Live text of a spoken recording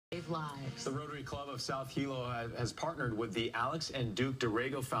lives. The Rotary Club of South Hilo has partnered with the Alex and Duke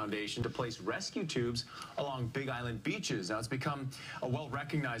DeRego Foundation to place rescue tubes along Big Island beaches. Now, it's become a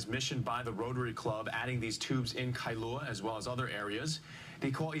well-recognized mission by the Rotary Club, adding these tubes in Kailua as well as other areas.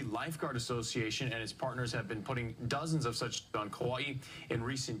 The Kauai Lifeguard Association and its partners have been putting dozens of such on Kauai in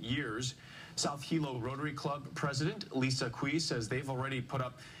recent years. South Hilo Rotary Club President Lisa Kui says they've already put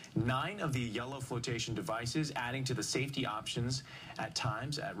up 9 of the yellow flotation devices, adding to the safety options at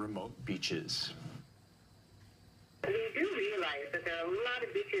times at remote beaches. We do realize that there are a lot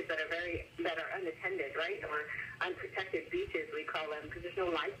of beaches that are unattended, right, or unprotected beaches, we call them, because there's no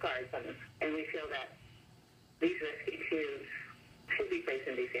lifeguards on them, and we feel that these rescue tubes should be placed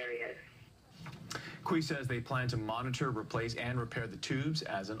in these areas. Kui says they plan to monitor, replace, and repair the tubes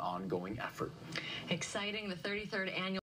as an ongoing effort. Exciting, the 33rd annual